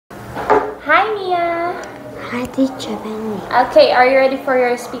Hi, Mia. Hi, teacher Benny. Okay, are you ready for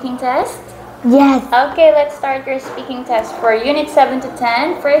your speaking test? Yes. Okay, let's start your speaking test for Unit 7 to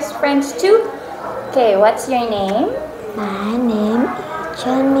 10. First, French 2. Okay, what's your name? My name is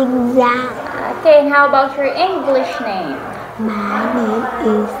Trần Minh Giang. Okay, and how about your English name? My name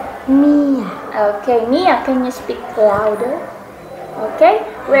is Mia. Okay, Mia, can you speak louder? Okay,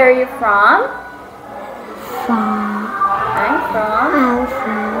 where are you from? I'm from.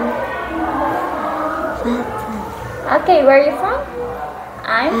 Vietnam. Okay, where are you from?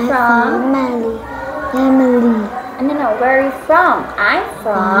 I'm from. Mali. Family. No, where are you from? I'm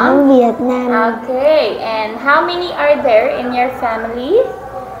from. Vietnam. Okay, and how many are there in your family?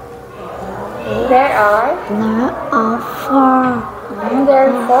 There are? There are four.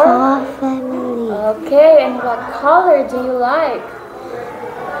 There are four? Family. Okay, and what color do you like?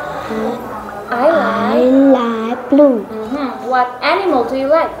 I like blue. What animal do you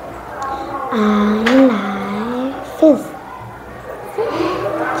like? I like fish.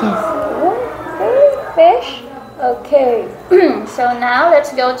 Yes. Fish? Okay, so now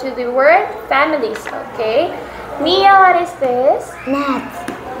let's go to the word families, okay? Mia, what is this? Net.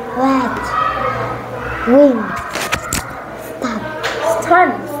 Red. Wing. Stop.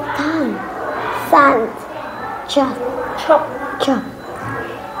 Stun. Sun. Chop. Chop.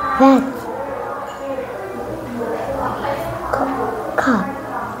 Red. Cup.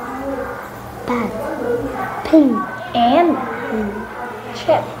 Bat. Pink. And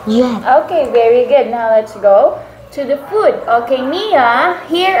chip. Red. Okay, very good. Now let's go to the food. Okay, Mia,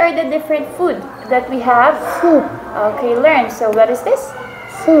 here are the different food that we have. Soup. Okay, learn. So what is this?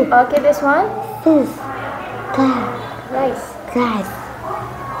 Soup. Okay, this one? Fish. Rice. Rice.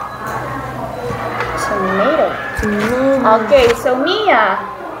 Tomato. Tomato. Okay, so Mia,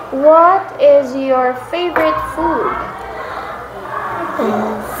 what is your favorite food?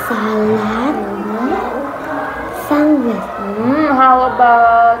 Salad. Sandwich. How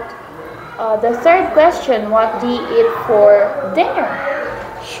about the third question? What do you eat for dinner?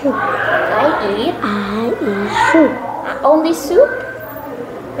 Soup. I eat soup. only soup.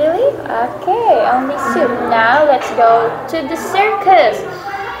 Really? Okay, only soup. Now let's go to the circus.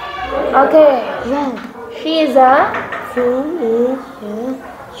 Okay. Red. She is a.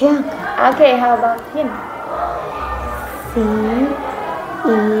 Junk. Okay, how about him? She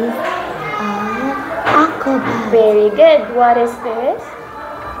is a acrobat. Very good. What is this?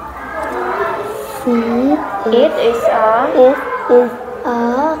 It is a.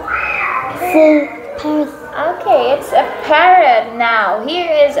 Parrot. Okay, it's a parrot. Now, here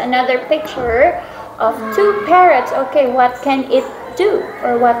is another picture of two parrots. Okay, what can it do?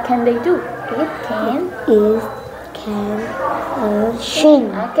 Or what can they do? It can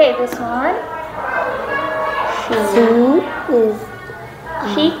Sing. Okay, this one.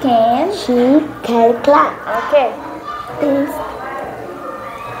 She can clap. Okay.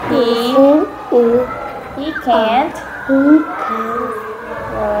 He can't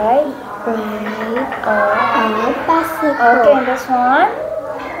ride a bicycle. Okay, and this one.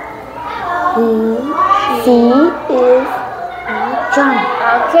 She is a jump.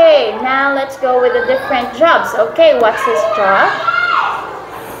 Okay, now let's go with the different jobs. Okay, what's his job?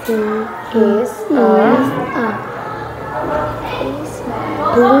 He Is a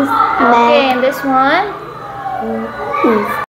policeman. Okay, and this one? Is